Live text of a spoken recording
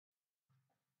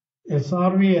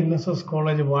SRV NSS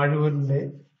college വാഴൂരിന്റെ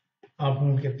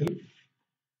ആഭിമുഖ്യത്തിൽ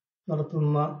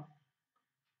നടത്തുന്ന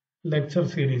lecture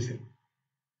സീരീസിൽ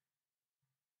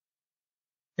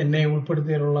എന്നെ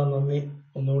ഉൾപ്പെടുത്തിയതിനുള്ള നന്ദി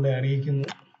ഒന്നുകൂടെ അറിയിക്കുന്നു.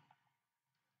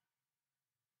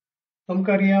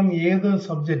 നമുക്കറിയാം, ഏത്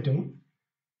സബ്ജക്റ്റും,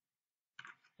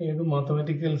 ഏത്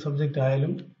മാത്തമാറ്റിക്കൽ സബ്ജക്റ്റ്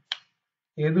ആയാലും,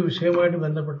 ഏത് വിഷയവുമായിട്ട്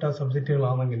ബന്ധപ്പെട്ട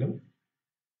സബ്ജക്റ്റുകളാണെങ്കിലും,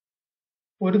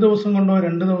 ഒരു ദിവസം കൊണ്ടോ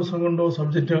 2 ദിവസം കൊണ്ടോ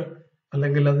സബ്ജക്റ്റ്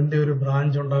അല്ലെങ്കിൽ അതിൻ്റെ ഒരു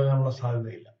ബ്രാഞ്ച് ഉണ്ടാകാനുള്ള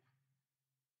സാധ്യതയില്ല.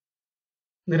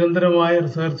 നിരന്തരമായ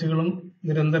റിസർച്ചുകളും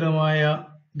നിരന്തരമായ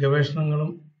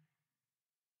ഗവേഷണങ്ങളും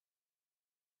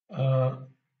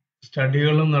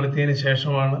സ്റ്റഡികളും നടത്തിയതിന്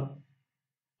ശേഷമാണ്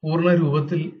പൂർണ്ണ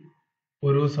രൂപത്തിൽ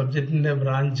ഒരു സബ്ജക്റ്റിന്റെ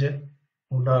ബ്രാഞ്ച്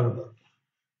ഉണ്ടാകുന്നത്.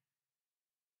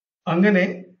 അങ്ങനെ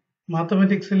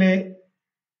മാത്തമാറ്റിക്സിലെ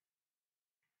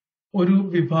ഒരു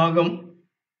വിഭാഗം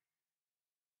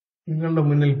നിങ്ങളുടെ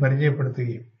മുന്നിൽ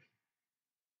പരിചയപ്പെടുത്തുകയും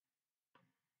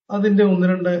അതിന്റെ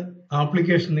 1-2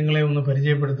 ആപ്ലിക്കേഷൻ നിങ്ങളെ ഒന്ന്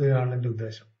പരിചയപ്പെടുത്തുകയാണ് എൻ്റെ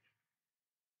ഉദ്ദേശം.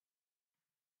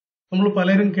 നമ്മൾ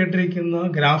പലരും കേട്ടിരിക്കുന്ന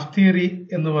ഗ്രാഫ് തിയറി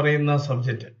എന്ന് പറയുന്ന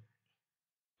സബ്ജക്റ്റ്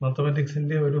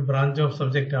മാത്തമാറ്റിക്സിന്റെ ഒരു ബ്രാഞ്ച് ഓഫ്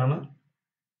സബ്ജക്റ്റ് ആണ്.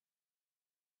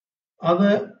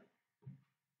 അത്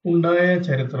ഉണ്ടായ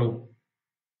ചരിത്രവും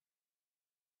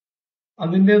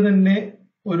അതിൻ്റെ തന്നെ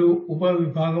ഒരു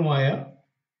ഉപവിഭാഗമായ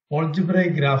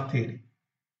ആൾജിബ്രൈക് ഗ്രാഫ് തിയറി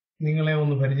നിങ്ങളെ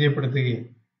ഒന്ന് പരിചയപ്പെടുത്തുകയും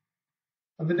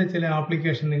അതിന്റെ ചില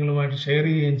ആപ്ലിക്കേഷൻ നിങ്ങളുമായിട്ട് ഷെയർ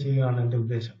ചെയ്യുകയും ചെയ്യുകയാണ് എൻ്റെ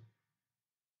ഉദ്ദേശം.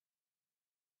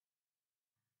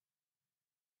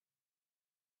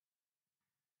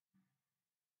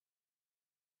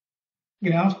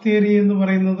 ഗ്രാഫ് തിയറി എന്ന്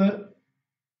പറയുന്നത്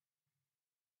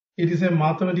it is a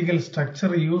mathematical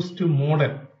structure used to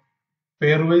model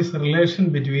pairwise relation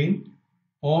between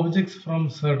objects from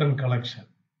certain collection.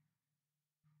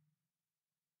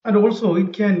 And also it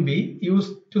can be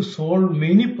used to solve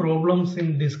many problems in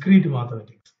discrete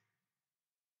mathematics.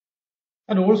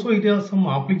 And also it has some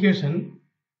application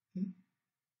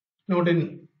not in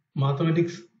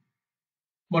mathematics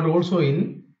but also in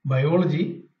biology,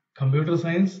 computer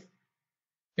science,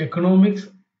 economics,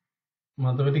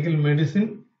 mathematical medicine,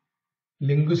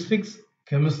 linguistics,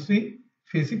 chemistry,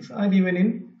 physics, and even in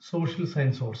social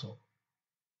science also.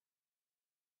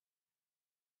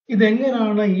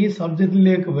 ഇതെങ്ങനെയാണ് ഈ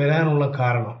സബ്ജക്റ്റിലേക്ക് വരാനുള്ള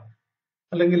കാരണം,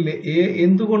 അല്ലെങ്കിൽ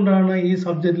എന്തുകൊണ്ടാണ് ഈ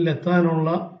സബ്ജക്റ്റിൽ എത്താനുള്ള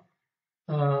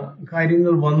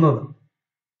കാര്യങ്ങൾ വന്നത്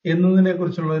എന്നതിനെ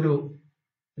കുറിച്ചുള്ള ഒരു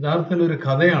യഥാർത്ഥത്തിൽ ഒരു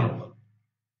കഥയാണുള്ളത്.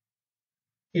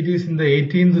 It is in the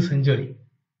 18th century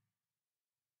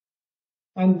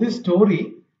and this story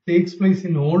takes place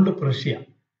in old Prussia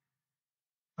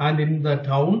and in the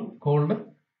town called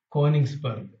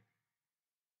Königsberg.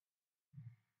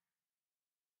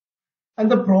 And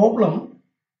the problem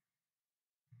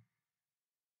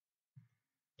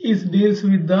deals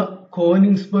with the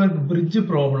Königsberg bridge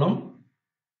problem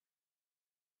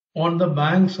on the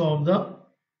banks of the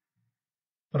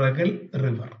Pragal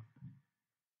river.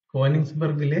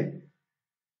 Königsbergile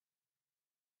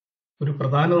ഒരു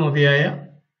പ്രധാന നദിയായ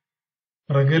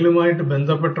പ്രഗലുമായിട്ട്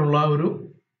ബന്ധപ്പെട്ടുള്ള ഒരു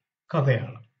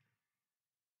കഥയാണ്.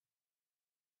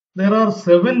 There are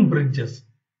 7 bridges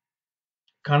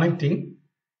connecting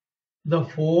the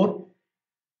 4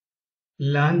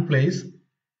 land places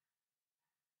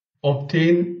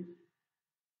obtained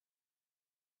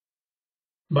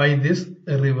by this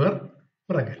river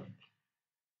Pragal.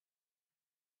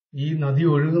 ഈ നദി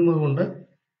ഒഴുകുന്നതുകൊണ്ട്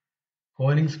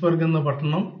കോനിങ്സ്ബർഗ് എന്ന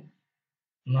പട്ടണം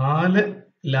 4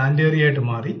 land area ആയിട്ട്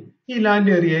മാറി. ഈ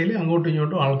ലാൻഡ് ഏരിയയിൽ അങ്ങോട്ടും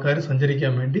ഇങ്ങോട്ടും ആൾക്കാർ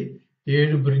സഞ്ചരിക്കാൻ വേണ്ടി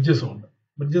 7 ബ്രിഡ്ജസ് ഉണ്ട്.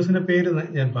 ബ്രിഡ്ജസിന്റെ പേര്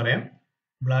ഞാൻ പറയാം: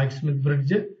 black Smith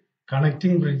bridge,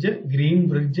 connecting bridge, green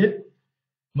bridge,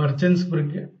 merchants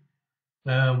bridge,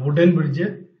 wooden bridge,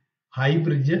 high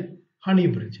bridge, honey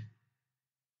bridge.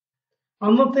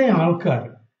 അന്നത്തെ ആൾക്കാർ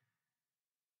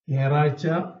ഞായറാഴ്ച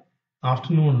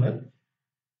ആഫ്റ്റർനൂണിന്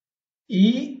ഈ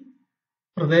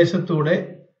പ്രദേശത്തൂടെ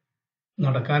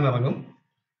നടക്കാനിറങ്ങും.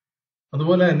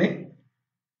 അതുപോലെ തന്നെ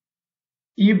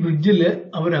ഈ ബ്രിഡ്ജിൽ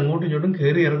അവർ അങ്ങോട്ടും ഇങ്ങോട്ടും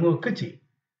കയറി ഇറങ്ങുകയൊക്കെ ചെയ്യും.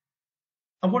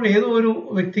 അപ്പോൾ ഏതോ ഒരു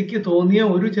വ്യക്തിക്ക് തോന്നിയ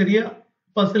ഒരു ചെറിയ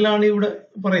പസിലാണ് ഇവിടെ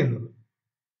പറയുന്നത്.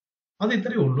 അത്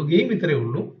ഇത്രയേ ഉള്ളൂ, ഗെയിം ഇത്രയേ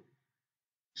ഉള്ളൂ.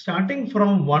 Starting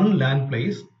from 1 land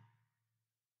place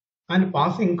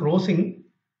and crossing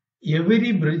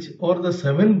every bridge or the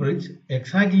 7 bridge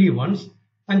exactly once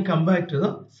and come back to the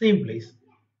same place.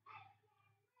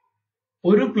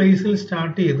 ഒരു പ്ലേസിൽ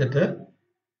സ്റ്റാർട്ട് ചെയ്തിട്ട്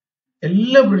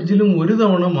എല്ലാ ബ്രിഡ്ജിലും ഒരു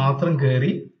തവണ മാത്രം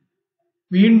കയറി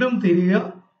വീണ്ടും തിരികെ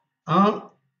ആ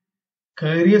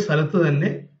കയറിയ സ്ഥലത്ത് തന്നെ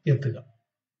എത്തുക.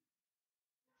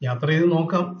 യാത്ര ചെയ്ത്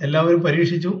നോക്കാം. എല്ലാവരും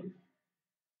പരീക്ഷിച്ചു.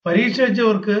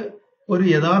 പരീക്ഷിച്ചവർക്ക് ഒരു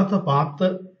യഥാർത്ഥ പാത്ത്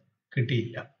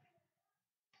കിട്ടിയില്ല.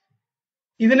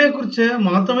 ഇതിനെക്കുറിച്ച്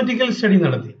മാത്തമാറ്റിക്കൽ സ്റ്റഡി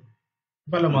നടത്തി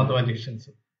പല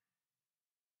മാത്തമാറ്റീഷ്യൻസും.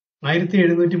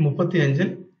 1735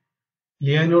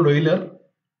 ലിയോനാർഡ് ഓയിലർ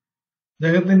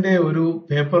അദ്ദേഹത്തിന്റെ ഒരു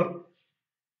പേപ്പർ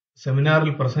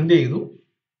സെമിനാറിൽ പ്രസന്റ് ചെയ്തു.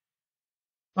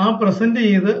 ആ പ്രസന്റ്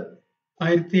ചെയ്ത്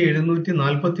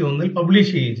 1741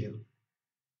 പബ്ലിഷ് ചെയ്യുകയും ചെയ്തു.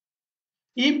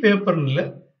 ഈ പേപ്പറിൽ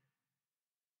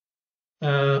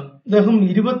അദ്ദേഹം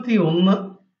 21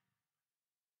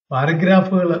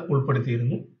 പാരഗ്രാഫുകൾ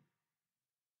ഉൾപ്പെടുത്തിയിരുന്നു.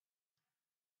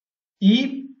 ഈ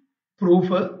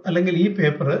പ്രൂഫ് അല്ലെങ്കിൽ ഈ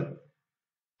പേപ്പർ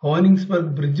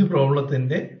കോനിഗ്സ്ബർഗ് ബ്രിഡ്ജ്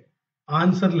പ്രോബ്ലത്തിന്റെ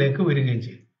ആൻസറിലേക്ക് വരികയും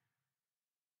ചെയ്തു.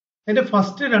 അതിന്റെ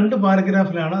ഫസ്റ്റ് 2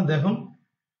 പാരഗ്രാഫിലാണ് അദ്ദേഹം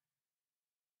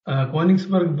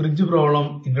കോനിഗ്സ്ബർഗ് ബ്രിഡ്ജ് പ്രോബ്ലം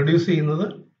ഇൻട്രൊഡ്യൂസ് ചെയ്യുന്നത്.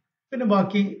 പിന്നെ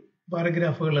ബാക്കി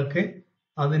പാരഗ്രാഫുകളൊക്കെ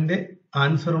അതിന്റെ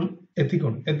ആൻസറും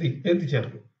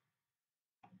എത്തിച്ചേർന്നു.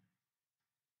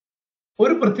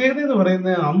 ഒരു പ്രത്യേകത എന്ന്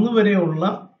പറയുന്നത് അന്ന് വരെയുള്ള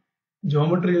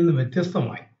ജോമെട്രിയിൽ നിന്ന്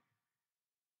വ്യത്യസ്തമായി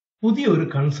പുതിയൊരു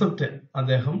കൺസെപ്റ്റ്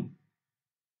അദ്ദേഹം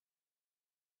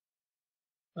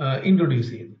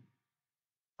ഇൻട്രൊഡ്യൂസ് ചെയ്തു.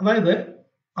 അതായത്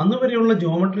അന്ന് വരെയുള്ള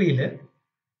ജോമെട്രിയിൽ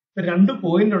 2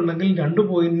 പോയിന്റ് ഉണ്ടെങ്കിൽ 2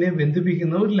 പോയിന്റിനെ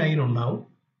ബന്ധിപ്പിക്കുന്ന ഒരു ലൈൻ ഉണ്ടാവും.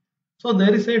 So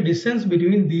there is A distance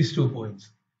between these 2 points.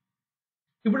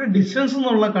 ഇവിടെ ഡിസ്റ്റൻസ്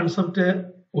എന്നുള്ള കൺസെപ്റ്റ്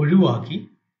ഒഴിവാക്കി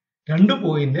 2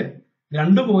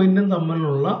 പോയിന്റും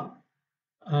തമ്മിലുള്ള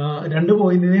 2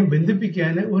 പോയിന്റിനെ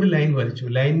ബന്ധിപ്പിക്കാൻ ഒരു ലൈൻ വരച്ചു.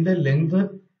 ലൈനിന്റെ ലെങ്ത്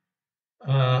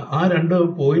ആ 2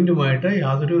 പോയിന്റുമായിട്ട്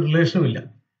യാതൊരു റിലേഷനും ഇല്ല.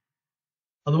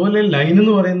 അതുപോലെ ലൈൻ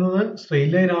എന്ന് പറയുന്നത്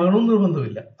സ്ട്രെയിറ്റ് ലൈൻ ആകണമെന്ന്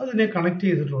നിർബന്ധമില്ല. അതിനെ കണക്ട്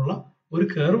ചെയ്തിട്ടുള്ള ഒരു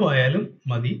കർവ് ആയാലും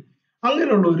മതി.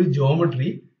 അങ്ങനെയുള്ള ഒരു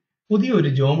പുതിയൊരു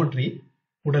ജോമെട്രി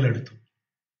ഉടലെടുത്തു.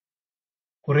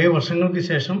 കുറെ വർഷങ്ങൾക്ക്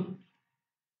ശേഷം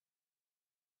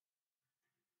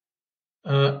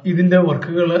ഇതിന്റെ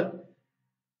വർക്കുകൾ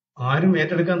ആരും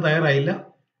ഏറ്റെടുക്കാൻ തയ്യാറായില്ല.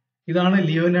 ഇതാണ്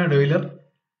ലിയോനാർഡ് ഓയിലർ.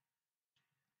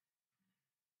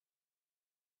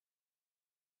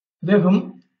 അദ്ദേഹം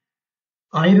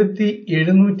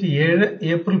 1707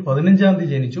 ഏപ്രിൽ 15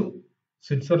 ജനിച്ചു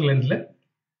സ്വിറ്റ്സർലൻഡില്.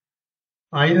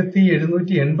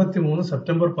 1783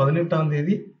 സെപ്റ്റംബർ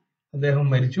 18 അദ്ദേഹം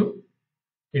മരിച്ചു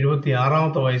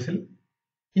 76 വയസ്സിൽ.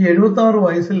 ഈ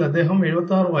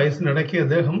 76 വയസ്സിനിടയ്ക്ക്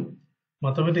അദ്ദേഹം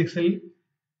മാത്തമാറ്റിക്സിൽ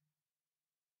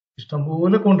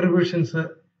ഇഷ്ടംപോലെ കോൺട്രിബ്യൂഷൻസ്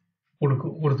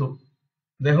കൊടുത്തു.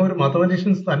 അദ്ദേഹം ഒരു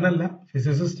മാത്തമാറ്റീഷ്യൻസ് തന്നല്ല,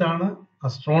 ഫിസിസിസ്റ്റ് ആണ്,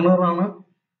 അസ്ട്രോണർ ആണ്,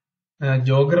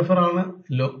 ജോഗ്രഫറാണ്,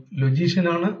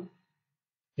 ലൊജീഷ്യനാണ്,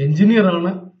 എഞ്ചിനീയർ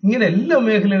ആണ്. ഇങ്ങനെ എല്ലാ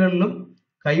മേഖലകളിലും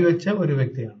കൈവച്ച ഒരു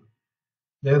വ്യക്തിയാണ്.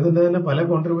 അദ്ദേഹത്തിന്റെ തന്നെ പല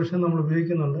കോൺട്രിബ്യൂഷൻ നമ്മൾ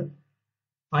ഉപയോഗിക്കുന്നുണ്ട്.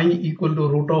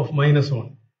 I=√(-1)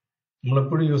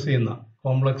 നമ്മളെപ്പോഴും യൂസ് ചെയ്യുന്ന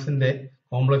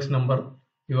കോംപ്ലക്സ് നമ്പർ,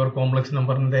 പ്യുവർ കോംപ്ലക്സ്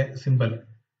നമ്പറിന്റെ സിമ്പൽ,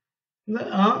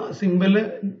 ആ സിമ്പല്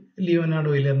ലിയോനാർഡ്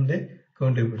ഓയിലറിന്റെ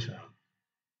കോൺട്രിബ്യൂഷൻ ആണ്.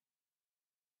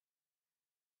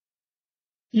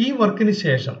 ഈ വർക്കിന്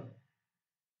ശേഷം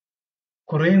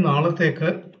കുറെ നാളത്തേക്ക്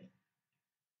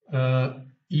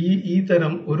ഈ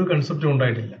തരം ഒരു കൺസെപ്റ്റും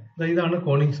ഉണ്ടായിട്ടില്ല. ഇതാണ്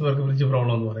കോണിഗ്സ്ബർഗ് ബ്രിഡ്ജ്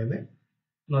പ്രോബ്ലം എന്ന് പറയുന്നത്.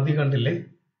 നദി കണ്ടില്ലേ,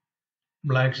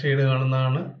 ബ്ലാക്ക് ഷെയ്ഡ്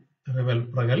കാണുന്നതാണ് river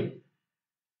പ്രഗൽ.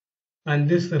 And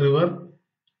this river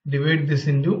divide this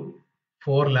into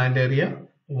 4 land area,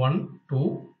 1, 2,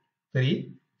 3,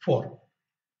 4.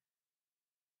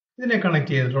 ഇതിനെ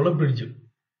കണക്ട് ചെയ്തിട്ടുള്ള ബ്രിഡ്ജ്.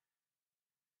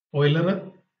 ഓയിലർ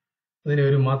ഇതിനെ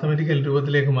ഒരു മാത്തമാറ്റിക്കൽ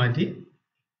രൂപത്തിലേക്ക് മാറ്റി.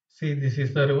 See, this is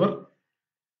the river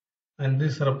and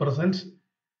this represents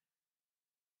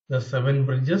the 7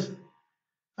 bridges,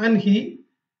 and he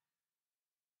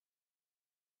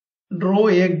draw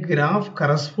a graph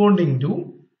corresponding to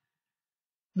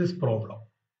this problem.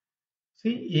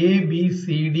 See, A, B,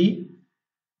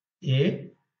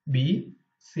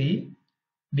 C,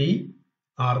 D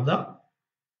are the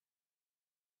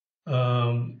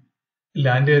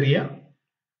land area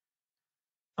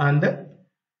and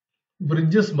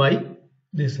bridges by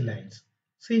these lines.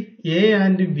 See, A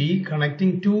and B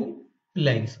connecting 2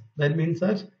 lines. That means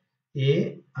that A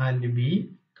and B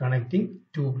connecting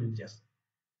 2 bridges.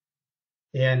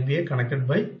 A and B are connected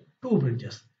by 2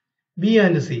 bridges. B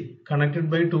and C connected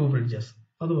by 2 bridges.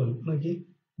 അതുപോലെ നോക്കി,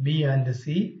 B and C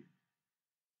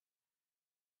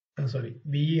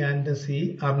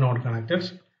are not connected.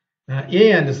 A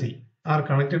and C are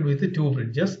connected with 2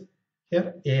 bridges. Here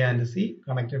A and C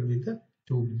connected with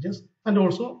 2 bridges, and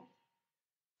also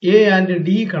A and D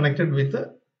connected with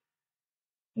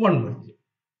 1 bridge.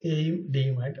 എയും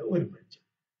ഡിയുമായിട്ട് ഒരു bridge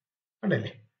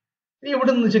കണ്ടല്ലേ. ഇനി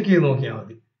ഇവിടെ നിന്ന് check ചെയ്ത് നോക്കിയാൽ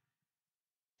മതി.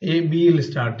 എ ബിയിൽ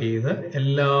സ്റ്റാർട്ട് ചെയ്ത്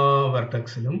എല്ലാ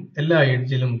വെർട്ടക്സിലും എല്ലാ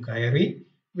എഡ്ജിലും കയറി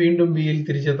വീണ്ടും ബിയിൽ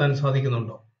തിരിച്ചെത്താൻ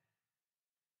സാധിക്കുന്നുണ്ടോ?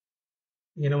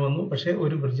 ഇങ്ങനെ വന്നു, പക്ഷെ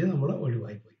ഒരു ബ്രിഡ്ജ് നമ്മൾ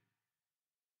ഒഴിവായിപ്പോയി.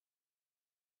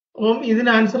 അപ്പം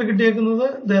ഇതിന് ആൻസർ കിട്ടിയേക്കുന്നത്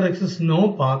there exists no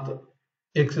path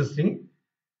existing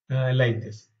like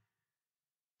this.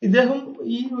 ഇദ്ദേഹം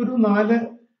ഈ ഒരു 4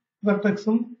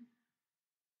 വെർട്ടെക്സും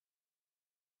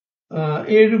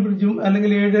 7 ബ്രിഡ്ജും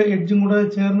അല്ലെങ്കിൽ 7 എഡ്ജും കൂടെ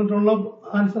ചേർന്നിട്ടുള്ള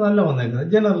ആൻസർ അല്ല വന്നേക്കുന്നത്.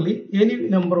 Generally any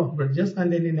number of bridges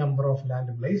and any number of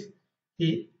land place ഈ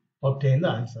ഒബ്റ്റെയിൻ ദ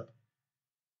ആൻസർ.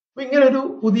 അപ്പൊ ഇങ്ങനെ ഒരു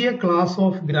പുതിയ ക്ലാസ്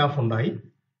ഓഫ് ഗ്രാഫ് ഉണ്ടായി.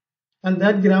 And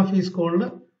that graph is called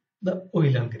the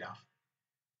Euler graph.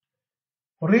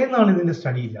 കുറെ നാൾ ഇതിന്റെ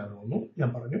സ്റ്റഡി ഇല്ലാതെ വന്നു,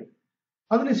 ഞാൻ പറഞ്ഞു.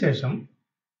 അതിനുശേഷം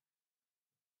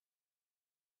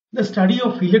the study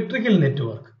of electrical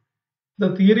network, the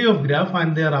theory of graph and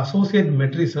their associated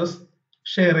matrices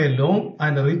share a long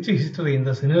and rich history in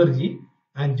the synergy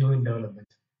and joint development,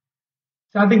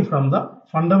 starting from the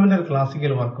fundamental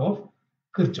classical work of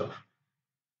Kirchhoff.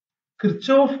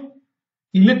 Kirchhoff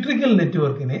electrical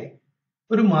networkine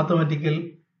ഒരു mathematical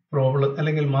problem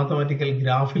അല്ലെങ്കിൽ mathematical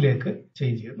ഗ്രാഫിലേക്ക്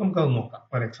change ചെയ്ത് നമുക്കത് നോക്കാം.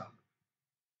 For example,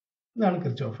 ഇതാണ്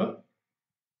Kirchhoff.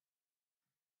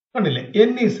 കണ്ടില്ലേ,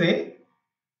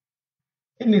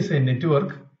 N is a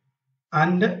network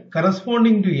and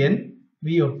corresponding to N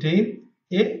we obtain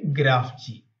a graph G.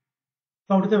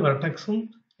 അപ്പോൾ അവിടുത്തെ വെർട്ടെക്സും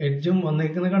എഡ്ജും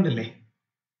വന്നേക്കുന്നത് കണ്ടില്ലേ.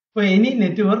 അപ്പോൾ any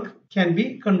network can be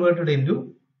converted into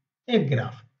a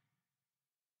graph.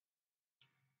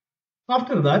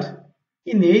 After that,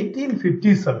 in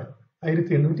 1857,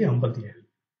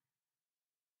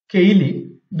 Cayley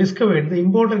discovered the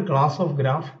important class of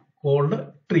graph called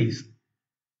trees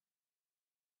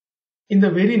in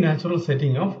the very natural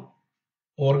setting of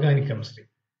organic chemistry.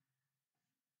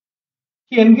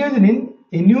 He engaged in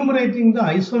enumerating the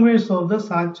isomers of the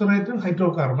saturated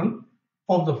hydrocarbon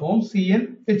of the form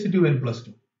CnH2n+2,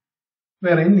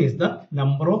 where N is the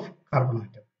number of carbon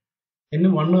atom. N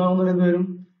 1 ആവുന്നത് എന്ത് വരും?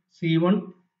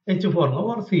 C1H4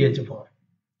 or CH4.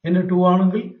 N 2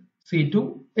 ആണെങ്കിൽ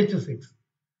C2H6.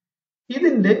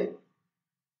 ഇതിന്റെ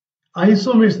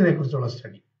ഐസോമേഴ്സിനെ കുറിച്ചുള്ള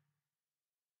study.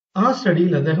 ആ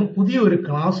സ്റ്റഡിയിൽ അദ്ദേഹം പുതിയൊരു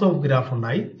class of graph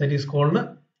ഉണ്ടായി, that is called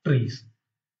trees.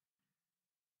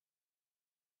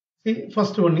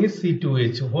 First one is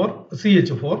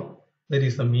CH4, that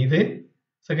is the methane.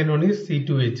 Second one is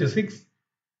C2H6,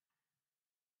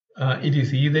 it is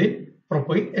ethane,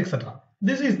 propane, etc.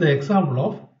 This is the example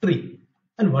of tree.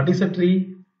 And what is a tree?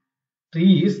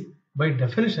 Tree is, by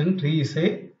definition, tree is a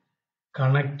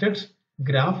connected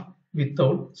graph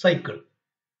without cycle.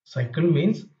 Cycle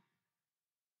means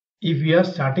if we are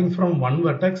starting from one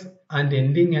vertex and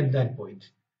ending at that point,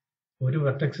 ഒരു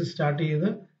vertex start ചെയ്ത്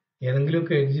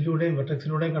ഏതെങ്കിലുമൊക്കെ എഡ്ജിലൂടെയും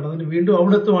വെർട്ടെക്സിലൂടെയും കടന്നിട്ട് വീണ്ടും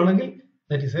അവിടെ എത്തുവാണെങ്കിൽ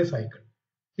that is A cycle.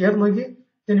 Clear നോക്കി,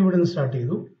 ഞാൻ ഇവിടെ നിന്ന് സ്റ്റാർട്ട്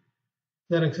ചെയ്തു,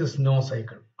 ദർ എക്സിസ്റ്റ് നോ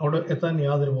സൈക്കിൾ. അവിടെ എത്താൻ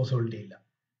യാതൊരു പോസിബിലിറ്റി ഇല്ല,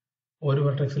 ഒരു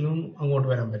വെർട്ടെക്സിലും അങ്ങോട്ട്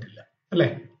വരാൻ പറ്റില്ല, അല്ലേ?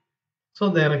 So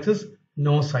there exist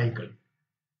no cycle.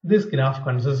 This graph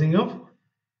consisting of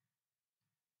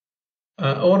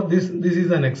or this is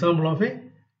an example of a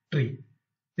tree.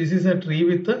 This is a tree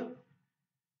with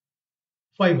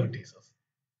 5 vertices.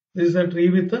 This is a tree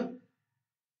with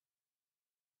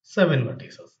 7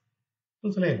 vertices.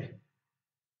 മനസ്സിലായില്ലേ?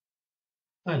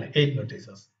 അല്ല, 8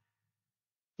 vertices.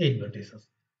 8 vertices.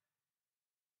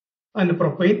 And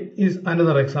propane is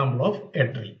another example of a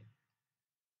tree.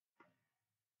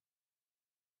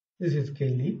 This is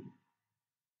Cayley,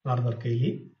 Arthur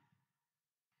Cayley.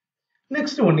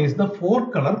 Next one is the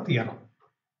 4-color theorem.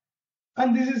 And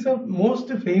this is a most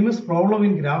famous problem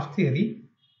in graph theory.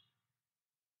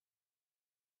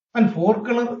 And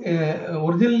 4-color,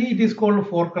 originally it is called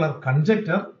 4-color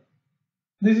conjecture.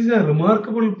 This is a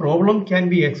remarkable problem, can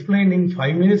be explained in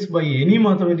 5 minutes by any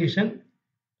mathematician.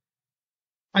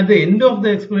 At the end of the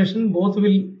explanation, both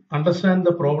will understand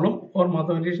the problem, or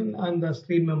mathematician and the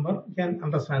stream member can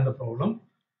understand the problem,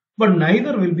 but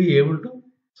neither will be able to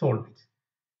solve it.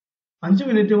 5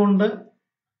 minute കൊണ്ട്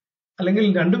അല്ലെങ്കിൽ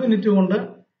 2 minute കൊണ്ട്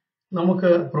നമുക്ക്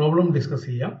problem discuss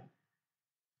ചെയ്യാം.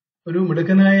 ഒരു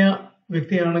മിടുക്കനായ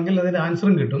വ്യക്തിയാണെങ്കിൽ അതിന്റെ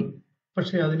ആൻസറും കിട്ടും,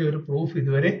 പക്ഷെ അതിന്റെ ഒരു പ്രൂഫ്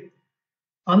ഇതുവരെ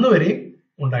അന്ന് വരെ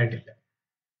ഉണ്ടായിട്ടില്ല.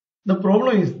 The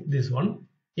problem is this one: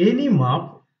 any map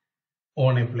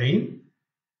on A plain,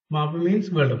 map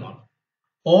means world map,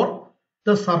 or the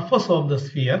surface of the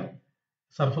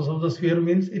sphere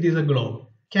means it is a globe,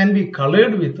 can be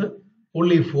colored with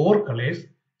only 4 colors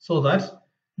so that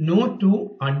no 2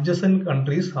 adjacent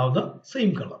countries have the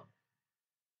same color.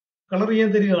 Colour ചെയ്യാൻ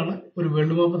തരികയാണ്, ഒരു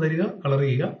world map തരിക, colour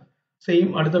ചെയ്യുക, same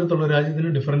അടുത്തടുത്തുള്ള രാജ്യത്തിന്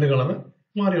different colour,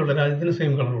 മാറിയുള്ള രാജ്യത്തിന്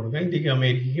same colour കൊടുക്കുക, ഇന്ത്യക്കും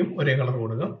അമേരിക്കയ്ക്കും ഒരേ കളർ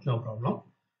കൊടുക്കുക, no problem.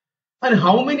 And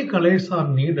how many colours R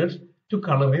needed to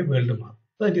colour A world map,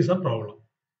 that is A problem.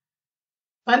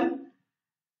 And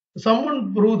someone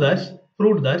proved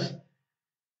that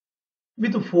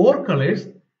with 4 colors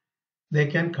they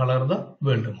can color the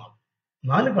world map.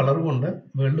 4 colour കൊണ്ട്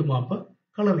world map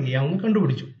colour ചെയ്യാമെന്ന്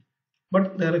കണ്ടുപിടിച്ചു. But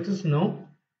there exists no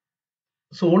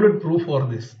solid proof for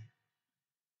this.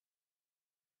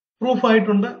 Proof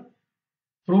ആയിട്ടുണ്ട്.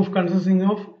 Proof consisting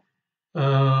of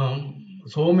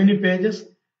so many pages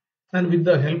and with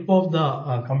the help of the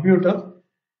computer,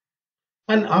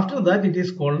 and after that it is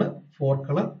called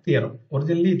four-color theorem.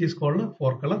 Originally it is called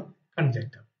four-color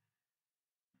conjecture.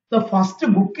 The first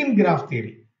book in graph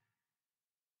theory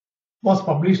was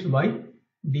published by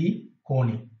D.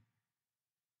 Coney.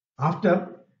 After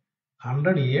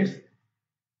 100 years,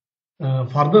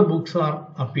 further books are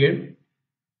appeared.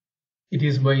 It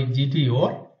is by G.T.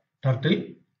 Orr, Turtle,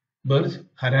 Burge,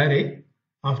 Harare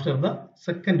after the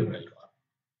Second World War.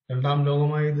 രണ്ടാം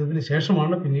ലോകമഹായുദ്ധത്തിന്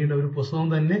ശേഷമാണ് പിന്നീട് ഒരു പുസ്തകം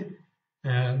തന്നെ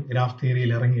graph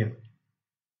തിയറിയിൽ ഇറങ്ങിയത്.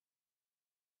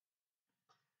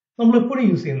 നമ്മൾ എപ്പോഴും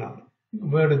യൂസ് ചെയ്യുന്നതാണ്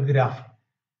word graph.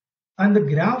 And the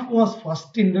graph was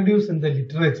first introduced in the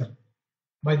literature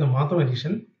by the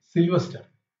mathematician Sylvester.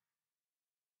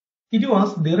 It was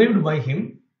derived by him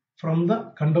from the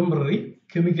contemporary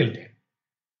chemical term.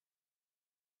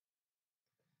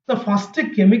 The first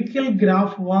chemical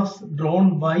graph was drawn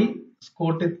by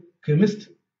Scottish chemist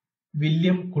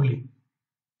William Cullen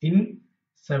in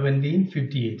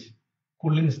 1758.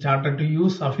 Cullen started to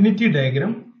use affinity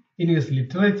diagram in his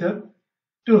literature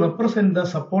to represent the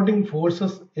supporting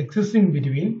forces existing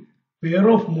between pair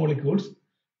of molecules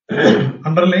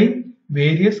underlying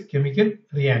various chemical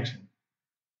reactions.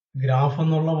 Graph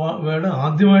എന്നുള്ള word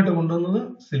ആദ്യമായിട്ട് കൊണ്ടുവന്നത്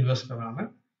Sylvester ആണ്.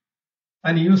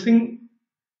 And using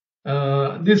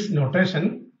this notation,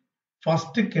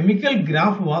 first chemical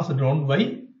graph was drawn by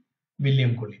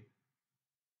William Cullen.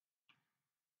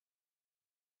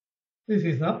 This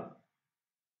is the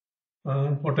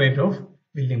portrait of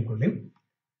William Cullen.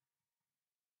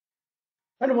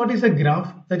 And what is a graph?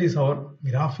 That is our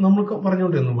graph.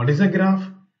 What is a graph?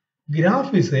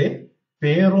 Graph is a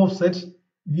pair of sets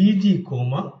Vg,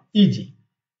 Eg,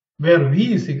 where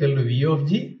V is equal to V of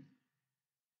G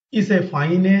is a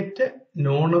finite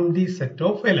non-empty set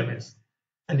of elements,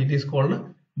 and it is called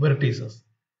vertices.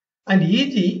 And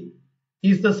Eg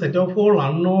is the set of all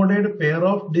unordered pair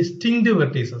of distinct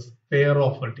vertices. They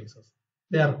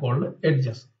are called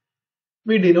edges.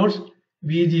 We denote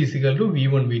Vg is equal to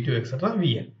V1, V2, etc.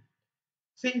 Vn.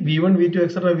 See, V1, V2,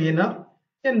 etc. Vn are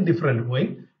in different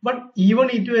point, but E1,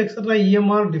 E2, etc.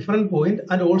 Em are different point,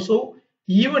 and also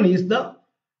E1 is the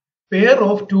pair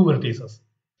of two vertices.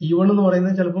 E1 എന്ന്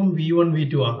പറയുന്നത് ചിലപ്പം V1,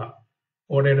 V2 ആകാം,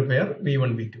 ordered pair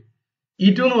V1, V2.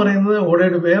 E2 എന്ന് പറയുന്നത്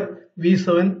ordered pair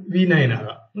V7, V9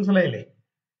 ആകാം. മനസ്സിലായില്ലേ?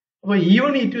 അപ്പോൾ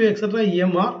E1, E2, etc.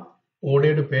 Em are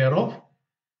ordered pair of,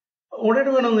 ordered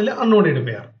വേണമെന്നില്ല, unordered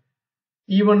pair.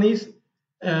 E1 is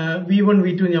V1,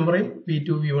 V2 ഞാൻ പറയും, V2,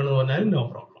 V1 എന്ന് പറഞ്ഞാൽ no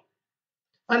problem.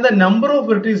 And the number of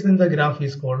vertices in the graph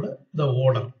is called the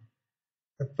order.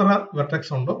 എത്ര vertex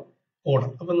ഉണ്ടോ order.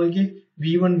 അപ്പോൾ നോക്കി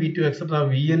V1, V2, etc.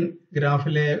 Vn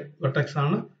ഗ്രാഫിലെ vertex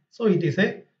ആണ്. So it is a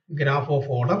graph of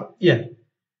order n.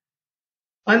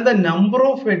 And the number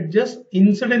of edges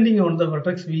incidenting on the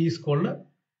vertex V is called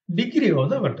degree of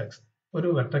the vertex. ഒരു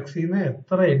vertexൽ നിന്ന്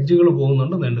എത്ര എഡ്ജുകൾ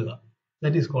പോകുന്നുണ്ട് എന്നുക.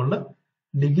 That is called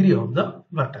degree of the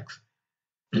vertex.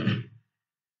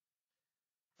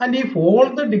 And if all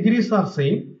the degrees are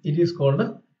same, it is called a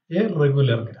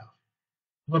regular graph.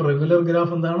 അപ്പോൾ regular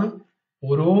graph എന്താണ്?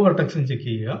 ഓരോ വെർട്ടക്സും check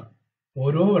ചെയ്യുക,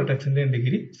 ഓരോ വെർട്ടക്സിന്റെയും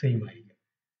ഡിഗ്രി സെയിം ആയിരിക്കും.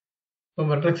 അപ്പം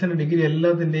വെർട്ടക്സിന്റെ ഡിഗ്രി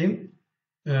എല്ലാത്തിന്റെയും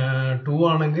 2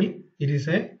 ആണെങ്കിൽ it is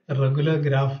A regular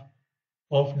graph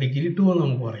of degree 2 എന്ന്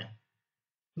നമുക്ക് പറയാം.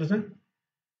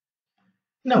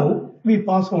 Now we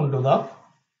pass on to the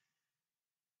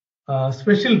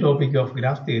special topic of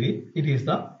graph theory. It is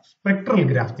the spectral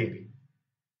graph theory.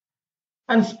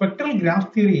 And spectral graph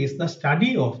theory is the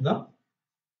study of the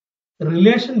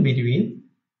relation between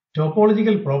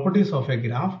topological properties of a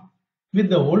graph with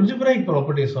the algebraic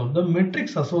properties of the matrix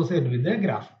associated with the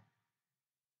graph.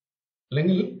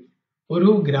 അല്ലെങ്കിൽ ഒരു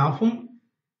ഗ്രാഫും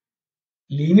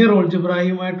linear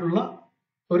ഓൾജിബ്രയുമായിട്ടുള്ള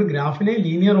ഒരു ഗ്രാഫിനെ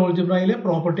linear ഓൾജിബ്രയിലെ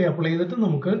property apply ചെയ്തിട്ട്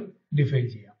നമുക്ക് define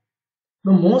ചെയ്യാം.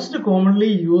 The most commonly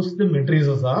used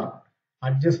matrices are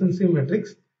adjacency matrix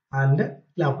and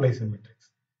Laplacian matrix.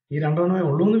 ഈ രണ്ടെണ്ണമേ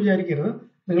ഉള്ളൂ എന്ന് വിചാരിക്കരുത്.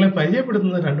 നിങ്ങളെ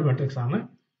പരിചയപ്പെടുത്തുന്ന രണ്ട് മെട്രിക്സ് ആണ്.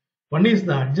 One is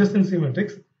the adjacency matrix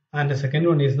and the second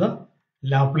one is the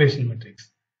Laplacian matrix.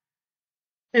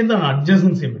 എന്താണ്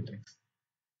adjacency matrix?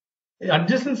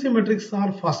 Adjacency matrix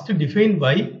are first defined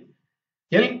by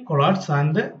L. Collatz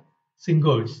and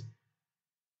Sinkowitz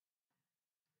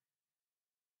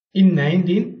in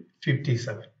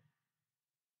 1957.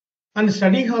 And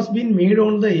study has been made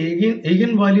on the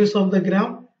eigenvalues of the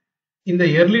graph in the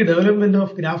early development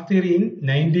of graph theory in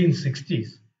 1960s.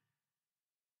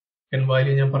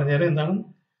 Eigenvalue ഞാൻ പറഞ്ഞുതരാം എന്താണ്.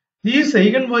 These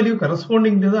eigenvalue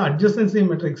corresponding to the adjacency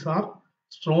matrix are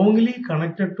strongly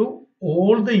connected to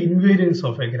all the invariants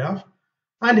of a graph,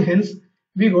 and hence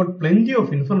we got plenty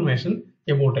of information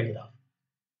about a graph.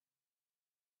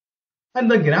 And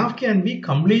the graph can be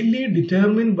completely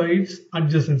determined by its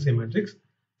adjacency matrix,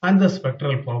 and the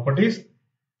spectral properties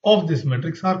of this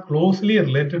matrix are closely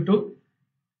related to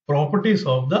properties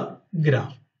of the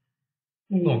graph.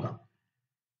 നോക്കാം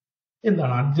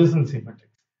എന്താണ് adjacency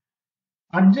matrix?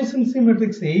 Adjacency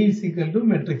matrix A is equal to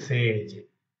matrix AJ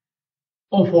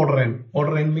of order n.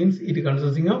 Order n means it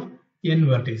consisting of n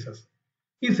vertices.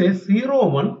 Is a 0,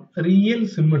 1 real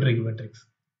symmetric matrix.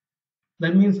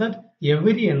 That means that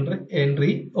every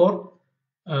entry or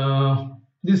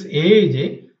this AJ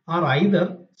are either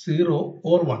 0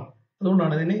 or 1.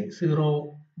 അതുകൊണ്ടാണ് ഇതിനെ 0,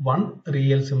 1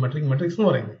 real symmetric matrix എന്ന്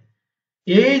പറയുന്നത്.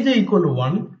 AJ equal to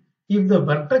 1 if the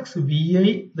vertex Vi,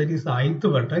 that is the ith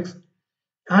vertex,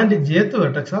 and jth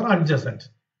vertex are adjacent.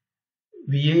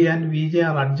 Vi and Vj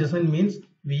are adjacent means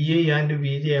Vi and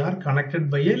Vj are connected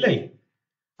by a line,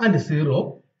 and 0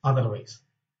 otherwise.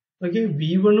 Okay,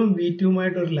 V1 ഉം V2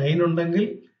 ഉമായിട്ട് ഒരു line ഉണ്ടെങ്കിൽ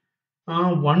ആ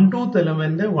 1/2th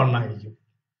element 1 ആയിരിക്കും.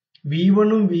 V1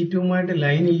 ഉം V2 ഉമായിട്ട്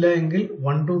line ഇല്ല എങ്കിൽ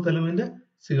 1/2th element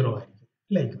 0 ആയിരിക്കും.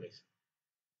 Likewise.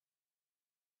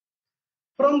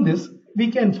 From this we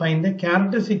can find the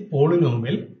characteristic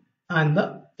polynomial and the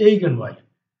eigenvalue.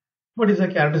 What is a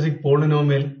characteristic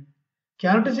polynomial?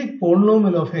 Characteristic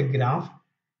polynomial of a graph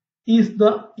is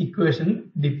the equation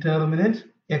determinant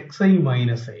xi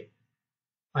minus a.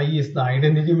 I is the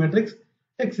identity matrix,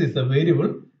 x is the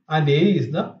variable, and a is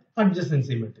the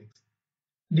adjacency matrix.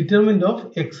 Determinant of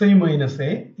xi minus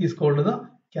a is called the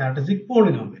characteristic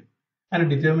polynomial, and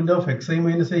determinant of xi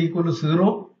minus a equal to 0,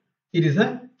 it is a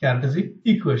characteristic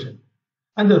equation,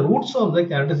 and the roots of the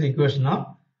characteristic equation are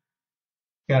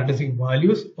characteristic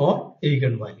values or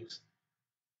eigenvalues.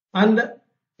 And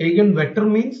eigenvector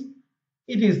means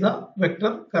it is the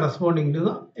vector corresponding to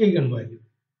the eigenvalue,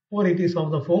 or it is of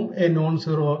the form a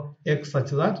non-zero x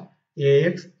such that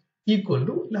ax equal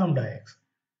to lambda x.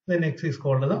 Then x is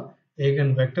called the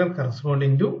eigenvector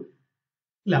corresponding to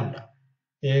lambda.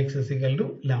 Ax is equal to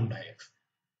lambda x.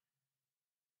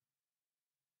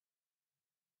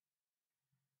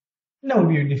 Now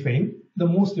we define the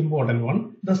most important one,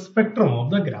 the spectrum of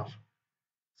the graph.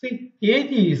 See,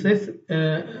 AG is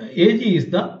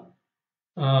the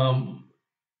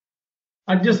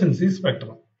adjacency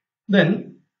spectrum. Then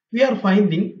we are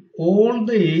finding all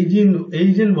the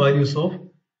eigenvalues of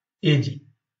AG.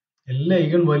 All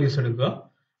eigenvalues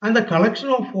and the collection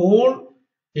of all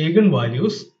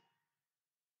eigenvalues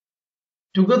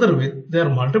together with their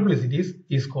multiplicities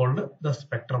is called the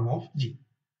spectrum of G.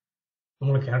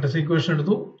 Characteristic equation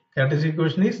എടുത്തു. Characteristic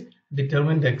equation is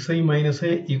determinant xi minus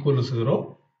a equal to 0.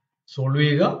 Solve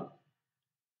ചെയ്യുക.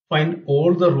 Find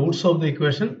all the roots of the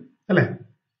equation.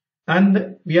 And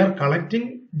we are collecting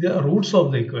the roots of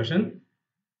the equation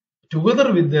together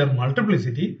with their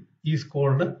multiplicity is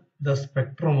called the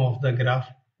spectrum of the graph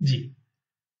G.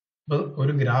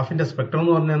 ഒരു ഗ്രാഫിന്റെ spectrum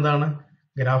എന്ന് പറഞ്ഞാൽ എന്താണ്?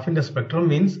 ഗ്രാഫിന്റെ spectrum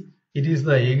means it is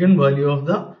the eigenvalue of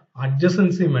the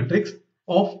adjacency matrix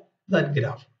of that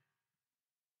graph.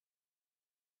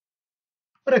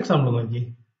 For example,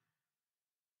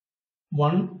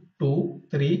 1, 2,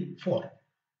 3, 4.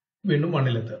 വീണ്ടും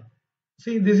 1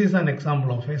 See, this is an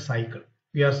example of a cycle.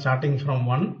 We are starting from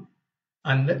 1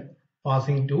 and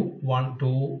passing to 1,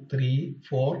 2, 3,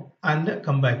 4 and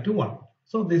come back to 1.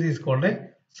 So this is called a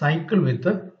cycle with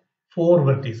 4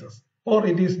 vertices, or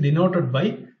it is denoted by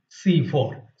C4.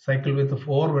 Cycle with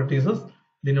 4 vertices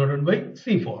denoted by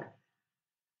C4.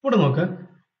 ഇവിടെ നോക്ക്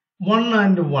 1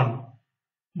 and 1.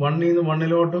 1 is 1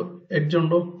 edge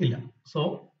undo illa. So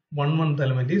 1th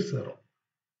element is 0.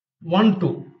 1,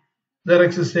 2. There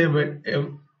exists a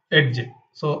edge.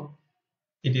 So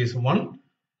it is 1.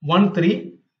 1, 3.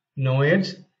 No edge.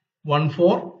 1,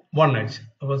 4. 1 edge.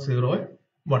 About 0,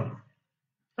 1.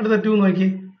 At the 2 noiki.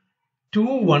 2,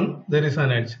 1. There is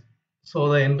an edge. So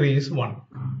the entry is 1.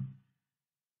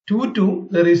 2, 2.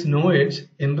 There is no edge.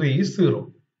 Entry is 0.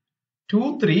 2,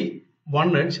 3.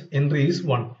 1 edge. Entry is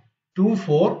 1. 2,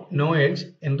 4, no edge,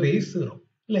 entry is 0.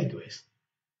 Likewise,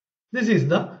 this is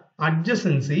the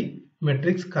adjacency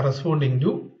matrix corresponding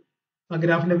to a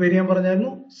graph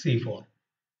C4,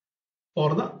 or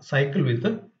the cycle with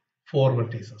the 4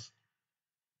 vertices.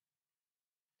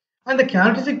 And the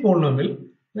characteristic polynomial,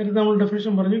 that is the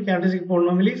definition. Characteristic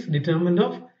polynomial is determinant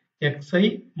of xi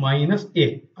minus a.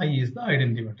 I is the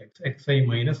identity matrix, xi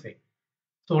minus a.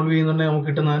 Solve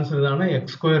the answer is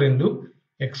x square into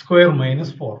x square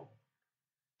minus 4.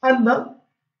 And the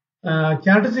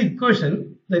characteristic equation,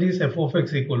 that is f of x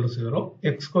equal to 0,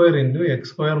 x square into x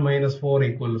square minus 4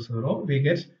 equal to 0, we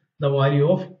get the value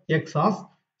of x as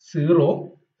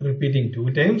 0 repeating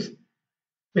 2 times.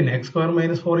 Then x square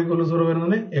minus 4 equal to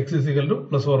 0 x is equal to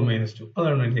plus or minus 2.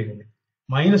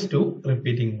 Minus 2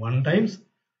 repeating 1 times,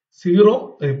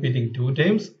 0 repeating 2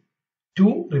 times,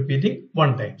 2 repeating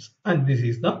 1 times. And this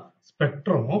is the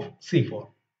spectrum of C4.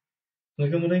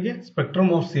 Spectrum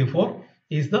of C4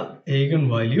 is the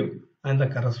eigenvalue and the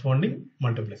corresponding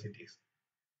multiplicities.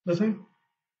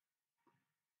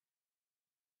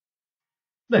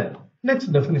 Then next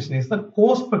definition is the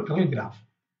co-spectral graph.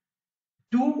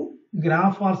 Two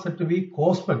graphs are said to be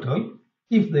co-spectral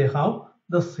if they have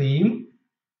the same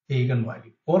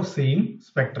eigenvalue or same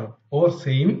spectrum or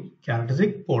same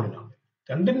characteristic polynomial.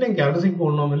 രണ്ടിന്റെയും characteristic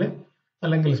polynomial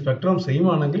അല്ലെങ്കിൽ spectrum same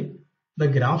ആണെങ്കിൽ the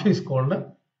graph is called a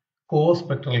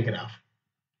co-spectral graph.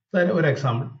 ഒരു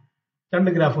example. രണ്ട്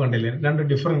graph കണ്ടില്ലേ, രണ്ട്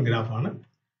different graph ആണ്.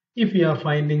 If we are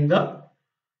finding the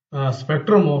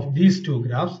spectrum of these two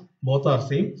graphs, both are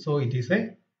same, so it is a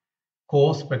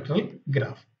co-spectral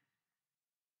graph.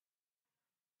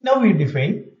 Now we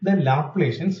define the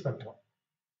Laplacian spectrum.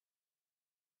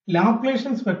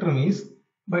 Laplacian spectrum is,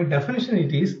 by definition,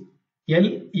 it is L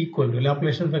equal to,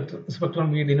 Laplacian spectrum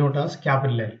we denote as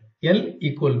capital L. L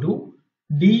equal to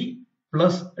D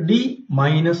plus D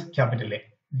minus capital A,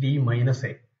 D minus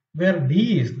A, where D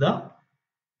is the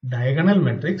diagonal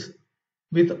matrix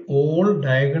with all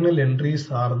diagonal entries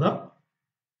are the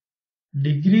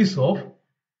degrees of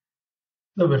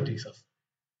the vertices.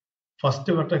 First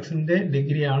vertex in the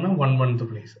degree ആണ് 1/1th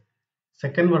place.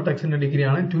 Second vertex in the degree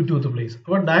ആണ് 2/2th place.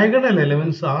 But diagonal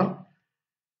elements are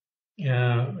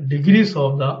degrees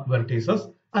of the vertices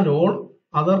and all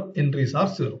other entries are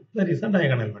 0. That is the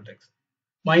diagonal matrix.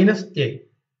 Minus A.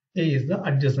 A is the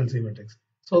adjacency matrix.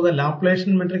 So the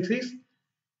Laplacian matrix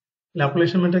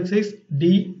is D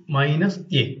minus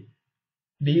A.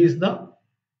 D is the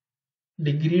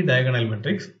degree diagonal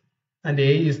matrix and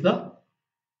A is the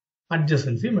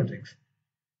adjacency matrix.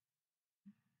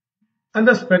 And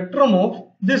the spectrum of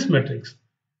this matrix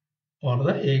or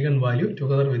the eigenvalue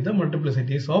together with the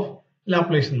multiplicities of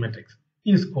Laplacian matrix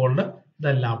is called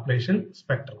the Laplacian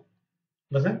spectrum.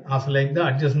 As like the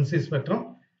adjacency spectrum,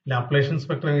 Laplacian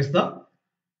spectrum is the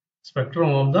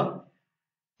spectrum of the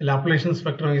Laplacian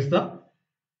spectrum is the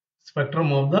spectrum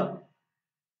of the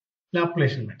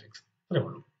Laplacian matrix.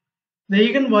 The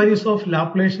eigenvalues of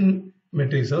Laplacian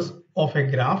matrices of a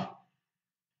graph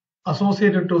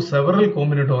associated to several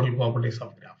combinatorial properties of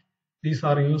graph. These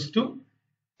are used to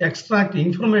extract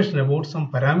information about some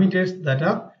parameters that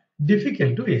are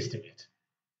difficult to estimate.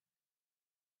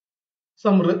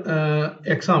 Some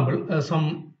some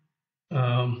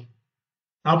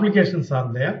applications are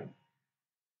there.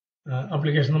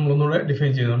 Application നമ്മൾ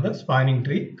define ചെയ്യുന്നുണ്ട്, spanning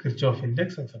tree, Kirchhoff index,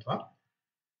 etc.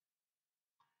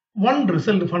 One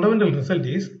result, fundamental result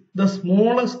is the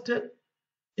smallest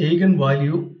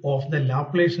eigenvalue of the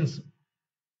Laplacian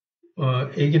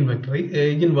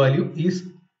eigenvalue is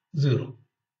 0.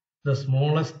 The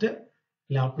smallest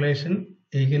Laplacian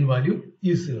eigenvalue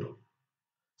is 0.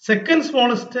 Second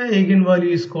smallest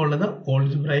eigenvalue is called the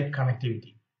algebraic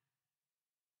connectivity.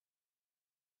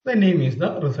 The name is the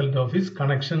result of its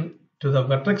connection to the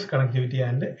vertex connectivity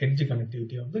and edge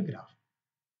connectivity of the graph.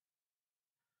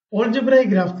 Algebraic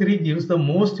graph theory gives the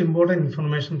most important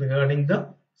information regarding the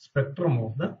spectrum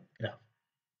of the graph.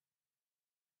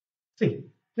 See,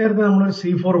 നേരത്തെ നമ്മൾ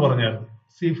C4 പറഞ്ഞായിരുന്നു.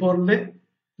 C4ന്റെ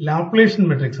Laplacian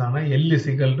matrix ആണ് L is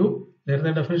equal to,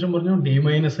 നേരത്തെ definition പറഞ്ഞു D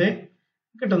minus A,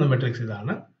 കിട്ടുന്ന matrix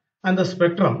ഇതാണ്. And the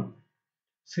spectrum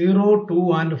 0, 2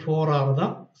 and 4 are the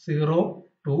 0,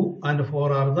 2 and 4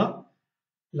 are the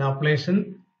Laplacian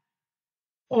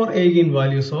or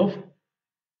eigenvalues of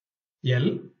L.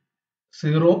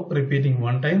 0 repeating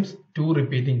 1 times, 2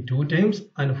 repeating 2 times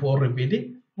and 4 repeating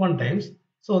 1 times.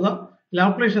 So the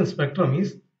Laplacian spectrum is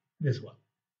this one.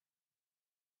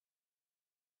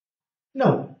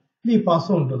 Now we pass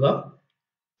on to the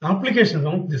application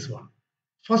of this one.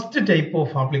 First type of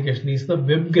application is the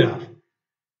web graph.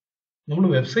 നമ്മൾ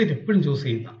website എപ്പോഴും choose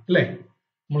ചെയ്യുന്ന അല്ലേ,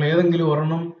 നമ്മൾ ഏതെങ്കിലും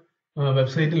ഒരെണ്ണം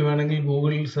വെബ്സൈറ്റിൽ വേണമെങ്കിൽ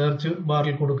ഗൂഗിളിൽ സെർച്ച്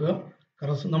ബാറിൽ കൊടുക്കുക,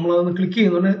 നമ്മൾ അതൊന്ന് ക്ലിക്ക്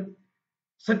ചെയ്യുന്നതിന്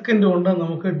സെക്കൻഡ് കൊണ്ട്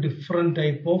നമുക്ക് ഡിഫറെന്റ്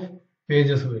ടൈപ്പ് ഓഫ്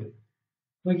പേജസ് വരും.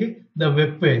 Okay, the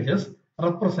web pages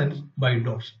represent by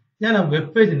dots. ഞാൻ ആ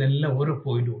വെബ് പേജിനെല്ലാം ഓരോ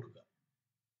പോയിന്റ് കൊടുക്കുക.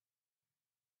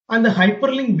 And the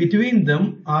hyperlink between them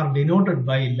are denoted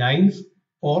by lines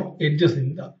or edges in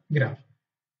the graph.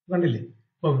 കണ്ടില്ലേ,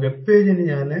 അപ്പൊ വെബ് പേജിന്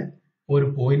ഞാൻ ഒരു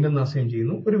പോയിന്റ് എന്ന് അസ്യൂം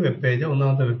ചെയ്യുന്നു. ഒരു വെബ് പേജ്,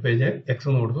 ഒന്നാമത്തെ വെബ് പേജ് x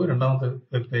എന്ന് കൊടുത്തു, രണ്ടാമത്തെ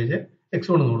വെബ് പേജ്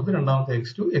x1 എന്ന് കൊടുത്തു, രണ്ടാമത്തെ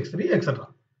x2, x3, etcetera.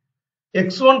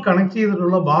 x1 connect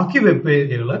ചെയ്തിട്ടുള്ള ബാക്കി വെബ്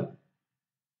പേജുകൾ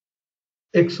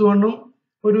x1ഉം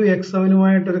ഒരു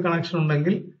x7ഉമായിട്ടൊരു കണക്ഷൻ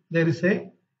ഉണ്ടെങ്കിൽ there is a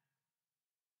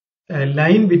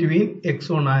line between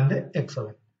x1 and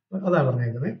x7.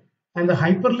 And the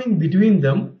hyperlink between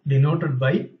them denoted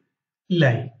by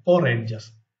line or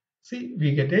edges. See,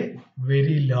 we get a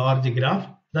very large graph.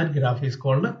 That graph is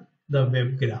called the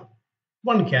web graph.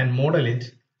 One can model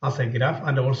it as a graph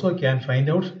and also can find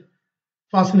out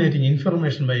fascinating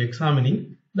information by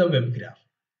examining the web graph.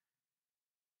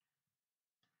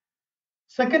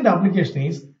 Second application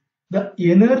is the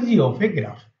energy of a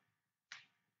graph.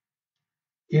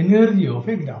 Energy of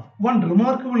a graph. One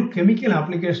remarkable chemical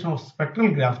application of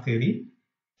spectral graph theory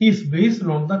is based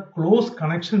on the close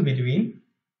connection between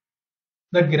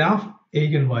the graph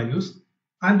eigenvalues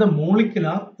and the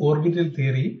molecular orbital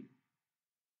theory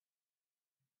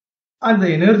and the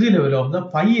energy level of the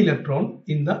pi electron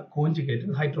in the conjugated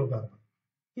hydrocarbon.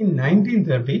 In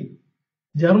 1930,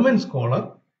 German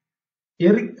scholar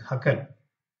Erich Hackel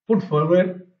put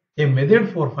forward a method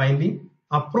for finding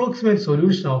approximate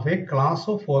solution of a class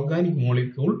of organic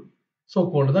molecule,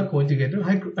 so-called the conjugated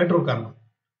hydrocarbon.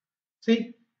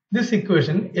 See, this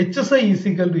equation HSI is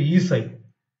equal to E psi.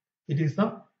 It is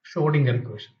the Schrodinger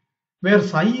equation, where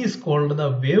psi is called the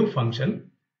wave function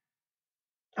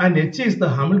and H is the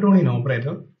Hamiltonian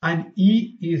operator and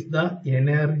E is the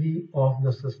energy of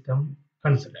the system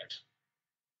considered.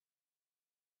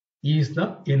 E is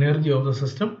the energy of the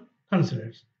system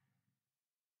considered.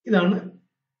 ഇതാണ്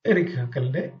Eric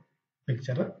ഹക്കലിന്റെ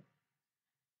picture.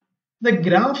 The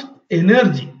graph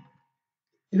energy,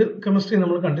 ഇത് chemistry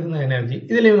നമ്മൾ കണ്ടിരുന്ന energy,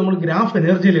 ഇതിലേക്ക് നമ്മൾ graph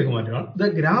എനർജിയിലേക്ക് മാറ്റുകയാണ്.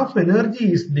 The graph energy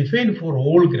is defined for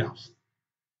all graphs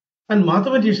and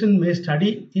mathematician may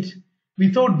study it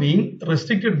without being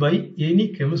restricted by any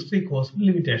chemistry cosmic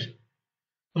limitation.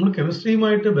 നമ്മൾ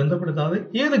കെമിസ്ട്രിയുമായിട്ട് ബന്ധപ്പെടുത്താതെ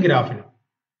ഏത്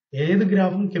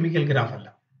ഗ്രാഫും chemical graph അല്ല,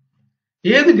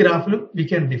 ഏത് ഗ്രാഫിലും we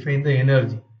can define the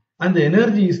energy. And the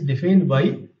energy is defined by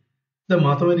the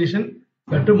mathematician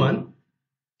Gattuman.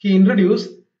 He introduced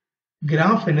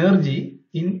graph energy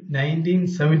in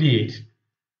 1978.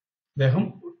 അദ്ദേഹം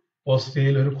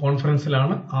ഓസ്ട്രേലിയയിൽ ഒരു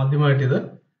കോൺഫറൻസിലാണ് ആദ്യമായിട്ട് ഇത്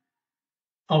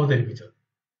അവതരിപ്പിച്ചത്.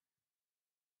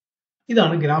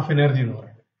 ഇതാണ് ഗ്രാഫ് എനർജി എന്ന്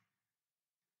പറയുന്നത്.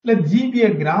 Let G be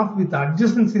a graph with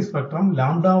adjacency spectrum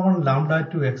λ1,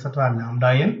 λ2, etc.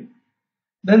 λn.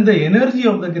 Then the energy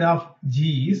of the graph G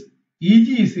is Eg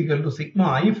is equal to sigma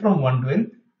I from 1 to n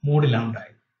mod lambda I.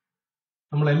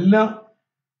 നമ്മളെല്ലാം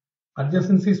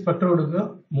adjacency spectrum എടുക്കുക,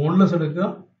 modulus എടുക്കുക,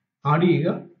 add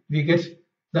ചെയ്യുക, we get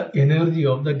the energy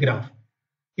of the graph.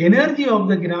 Energy of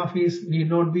the graph need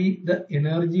not be the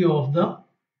energy of the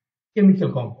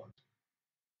chemical compound.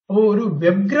 അപ്പോൾ ഒരു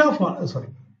web graph,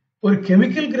 ഒരു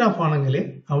chemical graph ആണെങ്കിൽ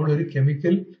അവിടെ ഒരു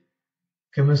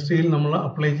കെമിസ്ട്രിയിൽ നമ്മൾ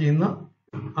അപ്ലൈ ചെയ്യുന്ന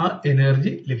ആ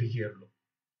എനർജി ലഭിക്കുകയുള്ളൂ.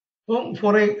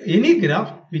 For any graph,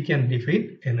 we can define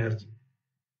energy.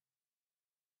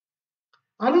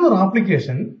 Another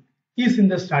application is in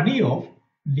the study of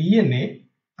DNA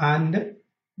and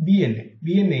BNA.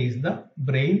 BNA is the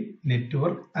brain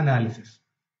network analysis.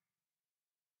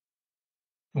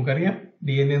 നമുക്കറിയാം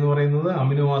DNA എന്ന് പറയുന്നത്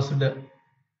അമിനോ ആസിഡ്,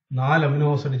 4 അമിനോ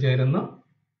ആസിഡ് ചേരുന്ന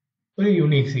ഒരു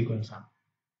യൂണിക് സീക്വൻസ് ആണ്.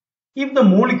 If the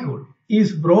molecule is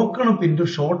broken up into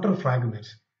shorter fragments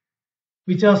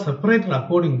which are separated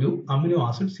according to amino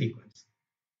acid sequence.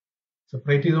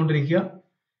 Separate ചെയ്തുകൊണ്ടിരിക്കുക.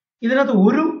 ഇതിനകത്ത്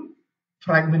ഒരു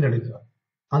fragment എടുക്കുക,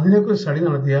 അതിനൊക്കെ സ്റ്റഡി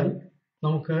നടത്തിയാൽ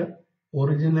നമുക്ക്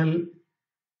ഒറിജിനൽ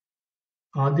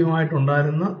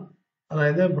ആദ്യമായിട്ടുണ്ടായിരുന്ന,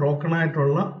 അതായത് ബ്രോക്കൺ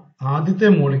ആയിട്ടുള്ള ആദ്യത്തെ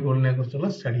മോളിക്യൂളിനെ കുറിച്ചുള്ള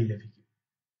സ്റ്റഡി ലഭിക്കും.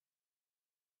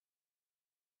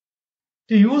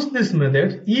 To use this method,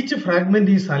 each fragment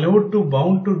is allowed to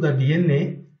bound to the DNA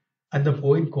at the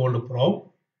point called probe,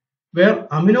 where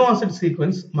amino acid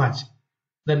sequence match.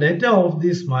 The data of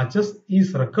these matches is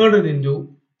recorded into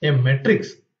a matrix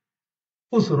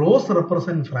whose rows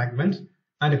represent fragments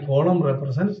and a column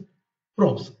represents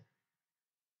probes.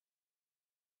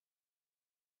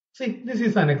 See, this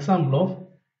is an example of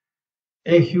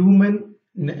a human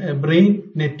brain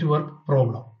network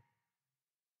problem.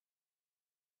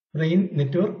 Brain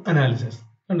network analysis.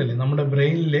 കണ്ടില്ലേ, നമ്മുടെ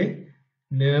ബ്രെയിനിലെ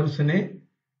നേർവ്സിനെ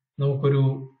നമുക്കൊരു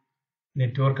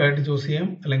നെറ്റ്വർക്കായിട്ട് choose ചെയ്യാം,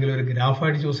 അല്ലെങ്കിൽ ഒരു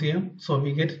ഗ്രാഫായിട്ട് choose ചെയ്യാം. So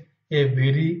we get A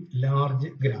very large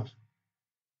graph.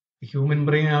 Human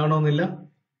brain ആകണമെന്നില്ല,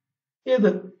 ഏത്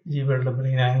ജീവികളുടെ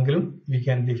ബ്രെയിൻ ആണെങ്കിലും we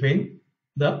can define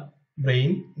the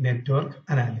brain network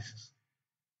analysis.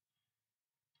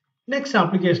 Next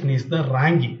application is the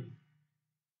ranking.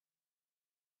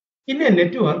 In A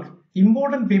network,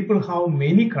 important people have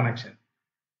many connection.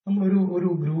 നമ്മൾ ഒരു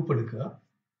group എടുക്കുക,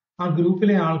 ആ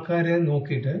ഗ്രൂപ്പിലെ ആൾക്കാരെ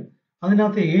നോക്കിയിട്ട്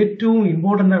അതിനകത്ത് ഏറ്റവും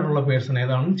ഇമ്പോർട്ടൻ്റ് ആയിട്ടുള്ള പേഴ്സൺ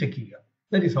ഏതാണെന്ന് ചെക്ക് ചെയ്യുക.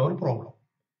 That is our problem.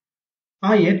 ആ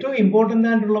ഏറ്റവും ഇമ്പോർട്ടൻ്റ്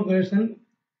ആയിട്ടുള്ള പേഴ്സൺ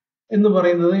എന്ന്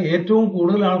പറയുന്നത് ഏറ്റവും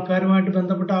കൂടുതൽ ആൾക്കാരുമായിട്ട്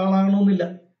ബന്ധപ്പെട്ട ആളാകണമെന്നില്ല.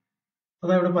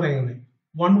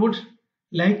 One would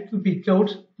like to pick out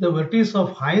the vertices of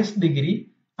highest degree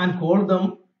and call them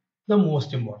the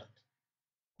most important.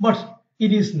 But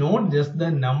it is not just the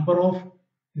number of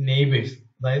neighbors.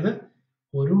 അതായത്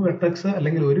ഒരു വെർട്ടെക്സ്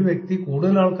അല്ലെങ്കിൽ ഒരു വ്യക്തി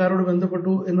കൂടുതൽ ആൾക്കാരോട്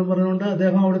ബന്ധപ്പെട്ടു എന്ന് പറഞ്ഞുകൊണ്ട്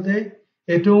അദ്ദേഹം അവിടുത്തെ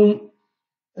ഏറ്റവും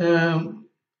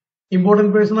important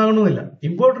person ആകണമെന്നില്ല.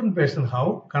 Important person have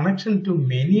connection to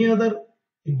many other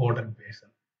important person.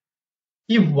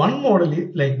 If one model is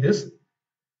like this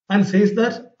and says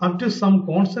that up to some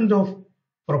constant of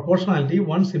proportionality,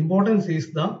 one's importance is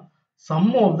the sum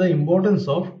of the importance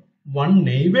of one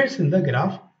neighbors in the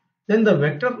graph, then the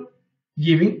vector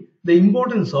giving the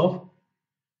importance of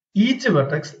each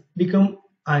vertex become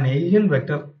an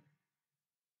eigenvector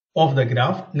of the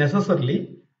graph, necessarily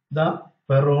the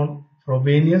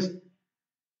Perron-Frobenius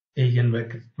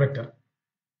eigenvector.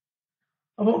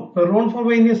 അപ്പോൾ Peron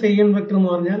ഫ്രോബേനിയസ് eigen vector എന്ന്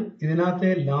പറഞ്ഞാൽ ഇതിനകത്തെ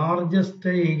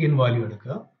largest eigen value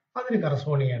എടുക്കുക, അതിന്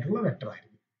corresponding ആയിട്ടുള്ള vector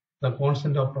ആയിരിക്കും. The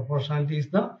constant of proportionality is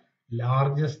the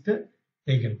largest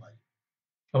eigen value.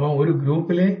 അപ്പോൾ ഒരു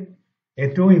ഗ്രൂപ്പിലെ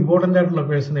ഏറ്റവും ഇമ്പോർട്ടന്റ് ആയിട്ടുള്ള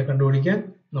പേഴ്സണെ കണ്ടുപിടിക്കാൻ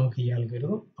നമുക്ക് ഈ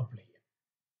അൽഗോരിതം അപ്ലൈ ചെയ്യാം.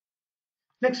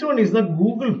 Next one is the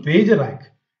Google page rank.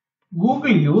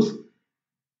 Google use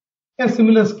A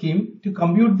similar scheme to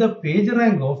compute the page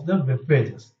rank of the web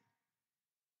pages.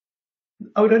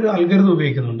 അവരൊരു അൽഗോരിതം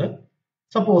ഉപയോഗിക്കുന്നുണ്ട്.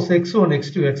 Suppose x1,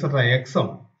 x2, etc. xm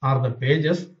are the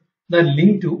pages that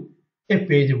link to A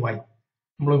page y.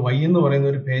 നമ്മൾ y എന്ന് പറയുന്ന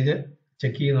ഒരു page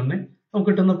check ചെയ്യുന്നുണ്ടെങ്കിൽ നമുക്ക്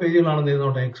കിട്ടുന്ന പേജുകളാണെന്ന്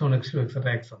എഴുതുന്നോട്ടെ x1, x2, etc.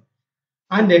 xm.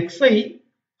 And xi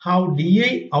have di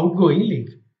outgoing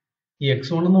link. ഈ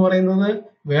x1 എന്ന് പറയുന്നത്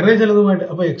വേറെ ചിലതുമായിട്ട്,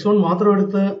 അപ്പൊ x1 മാത്രം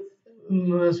എടുത്ത്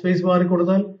സ്പേസ് ബാറിൽ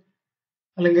കൊടുത്താൽ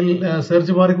അല്ലെങ്കിൽ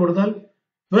സെർച്ച് ബാറിൽ കൊടുത്താൽ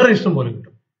വേറെ ഇഷ്ടം പോലെ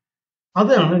കിട്ടും.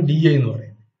 അതാണ് di എന്ന് പറയുന്നത്.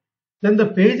 Then the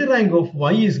page rank of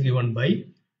y is given by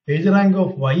page rank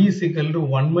of y is equal to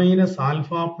 1 minus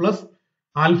alpha plus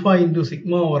alpha into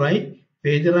sigma over I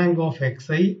page rank of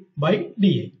xi by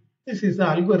di. This is the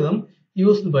algorithm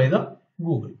used by the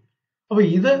Google. അപ്പോൾ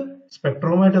ഇത്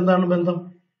സ്പെക്ട്രോമായിട്ട് എന്താണ് ബന്ധം?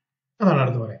 അതാണ്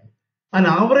അടുത്ത് പറയുന്നത്. An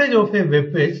average of a web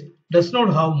page does not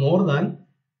have more than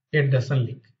a dozen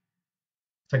link.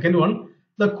 Second one,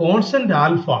 the constant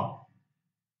alpha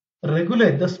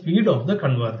regulate the speed of the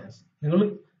convergence. നിങ്ങൾ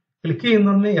click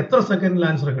ചെയ്യുന്നതിന് എത്ര സെക്കൻഡിൽ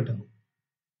ആൻസർ കിട്ടുന്നു?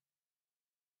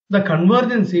 The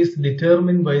convergence is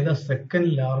determined by the second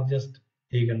largest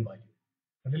eigen value.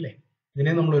 അതല്ലേ,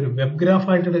 ഇതിനെ നമ്മൾ ഒരു web graph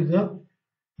ആയിട്ട് എടുക്കുക.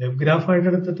 വെബ് ഗ്രാഫ് ആയിട്ട്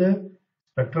എടുത്തിട്ട്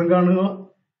സ്പെക്ട്രം കാണുക.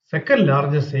 Second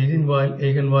largest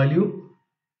eigen value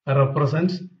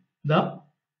represents the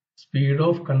speed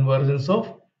of convergence of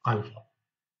alpha.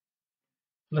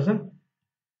 Listen.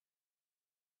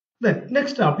 The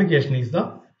next application is the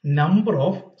number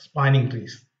of spanning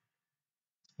trees.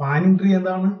 Spanning tree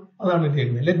എന്താണ്? അതാണ്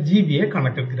ഇരിക്കുന്നത്. Let G be a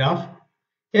connected graph.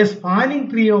 A spanning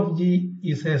tree of G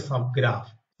is a subgraph.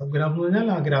 Subgraph എന്ന് പറഞ്ഞാൽ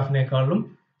ആ ഗ്രാഫിനേക്കാളും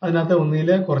അതിനകത്ത്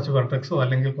ഒന്നിലെ കുറച്ച് വെർട്ടെക്സോ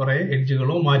അല്ലെങ്കിൽ കുറെ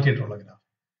എഡ്ജുകളോ മാറ്റിയിട്ടുള്ള graph.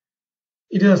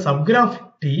 It is a subgraph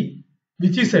T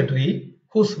which is a tree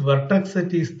whose vertex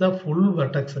set is the full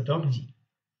vertex set of G.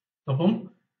 അപ്പം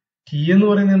T എന്ന്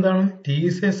പറയുന്നത് എന്താണ്? T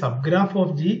is a subgraph of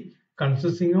G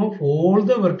consisting of all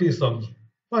the vertices of G.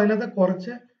 അപ്പൊ അതിനകത്ത്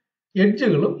കുറച്ച്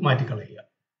എഡ്ജുകൾ മാറ്റിക്കളയുക.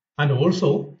 And also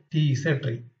T is a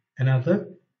tree. അതിനകത്ത്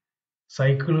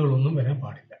സൈക്കിളുകളൊന്നും വരാൻ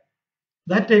പാടില്ല.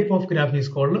 That type of graph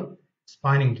is called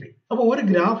spanning tree. അപ്പോൾ ഒരു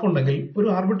ഗ്രാഫ് ഉണ്ടെങ്കിൽ, ഒരു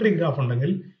ആർബിട്രറി ഗ്രാഫ്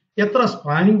ഉണ്ടെങ്കിൽ എത്ര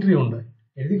സ്പാനിങ് ട്രീ ഉണ്ട്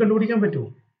എഴുതി കണ്ടുപിടിക്കാൻ പറ്റുമോ?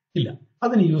 ഇല്ല.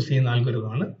 അതിന് യൂസ് ചെയ്യുന്ന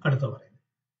അൽഗോരിതമാണ് അടുത്ത പറയുന്നത്.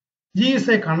 G is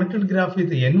a connected graph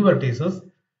with n vertices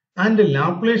and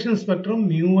Laplacian spectrum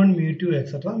mu1, mu2,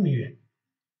 etc. mu_n.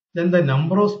 Then the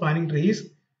number of spanning trees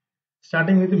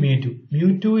starting with mu2.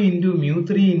 mu2 into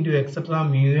mu3 into etc.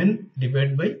 mu_n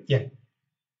divided by n.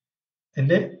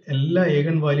 And എല്ലാ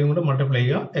eigen value കൂടെ multiply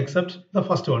ചെയ്യുക except the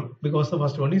first one because the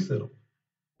first one is 0.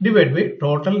 Divided by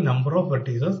total number of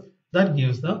vertices that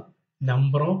gives the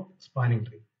number of spanning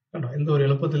tree. കണ്ടോ, എന്തോ ഒരു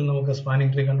എളുപ്പത്തിൽ നമുക്ക്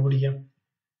spanning tree കണ്ടുപിടിക്കാം.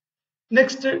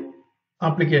 Next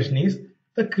application is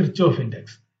the Kirchhoff index.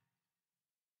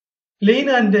 Lane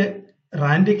and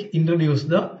Randick introduced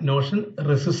the notion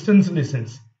resistance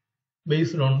distance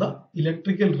based on the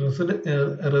electrical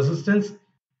resistance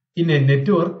in a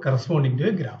network corresponding to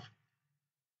a graph.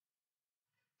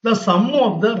 The sum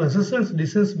of the resistance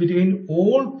distance between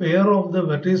all pair of the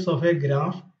vertices of a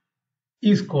graph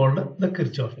is called the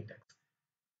Kirchhoff index.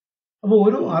 അപ്പോൾ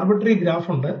ഒരു arbitrary graph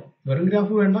ഉണ്ട്, വെറും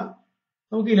graph വേണ്ട,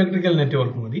 നമുക്ക് electrical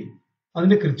network മതി.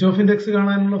 അതിന്റെ Kirchhoff index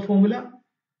കാണാനുള്ള formula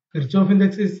Kirchhoff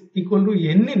index is equal to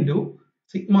n into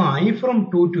sigma I from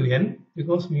 2 to n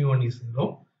because mu1 is 0,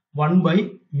 1 by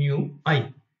mu I.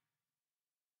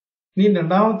 ഇനി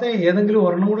രണ്ടാമത്തെ ഏതെങ്കിലും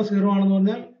ഒരെണ്ണം കൂടെ 0 ആണെന്ന്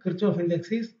പറഞ്ഞാൽ Kirchhoff index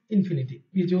is infinity.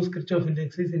 We choose Kirchhoff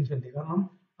index is infinity. കാരണം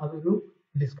അതൊരു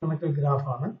ഡിസ്കണക്റ്റഡ്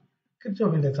ഗ്രാഫാണ്.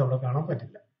 കിർച്ചോഫ് ഇൻഡെക്സ് അവിടെ കാണാൻ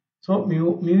പറ്റില്ല. So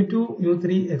mu2,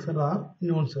 mu3, etc. are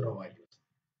non-zero values.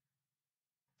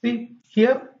 See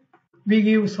here we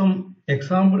give some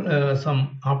example, some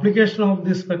application of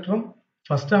this spectrum.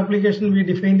 First application we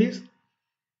defined is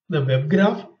the web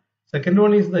graph. Second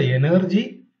one is the energy.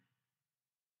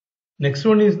 Next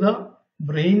one is the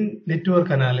brain network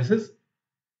analysis.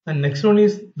 And next one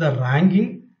is the ranking.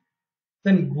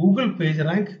 Then Google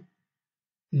PageRank,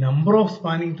 number of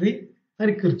spanning tree,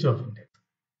 and Kirchhoff index.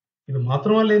 ഇത്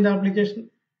മാത്രമല്ല ഇതിന്റെ application.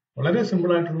 വളരെ simple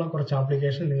ആയിട്ടുള്ള കുറച്ച്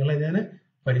application നിങ്ങളെ ഞാൻ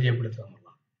പരിചയപ്പെടുത്തുക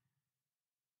എന്നുള്ളതാണ്.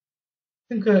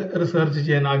 നിങ്ങൾക്ക് റിസർച്ച്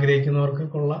ചെയ്യാൻ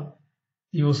ആഗ്രഹിക്കുന്നവർക്കുള്ള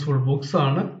യൂസ്ഫുൾ ബുക്സ്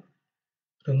ആണ്.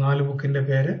 4 ബുക്കിന്റെ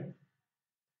പേര്.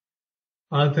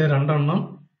 ആദ്യത്തെ 2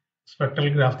 സ്പെക്ട്രൽ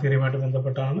ഗ്രാഫ് തിയറിയുമായിട്ട്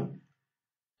ബന്ധപ്പെട്ടാണ്.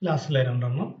 ലാസ്റ്റിലെ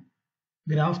 2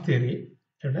 ഗ്രാഫ്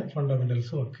തിയറിയുടെ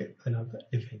ഫണ്ടമെന്റൽസും ഒക്കെ അതിനകത്ത്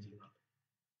ഡിഫൈൻ ചെയ്യുന്നുണ്ട്.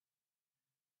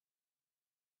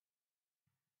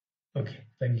 Okay,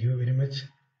 thank you very much.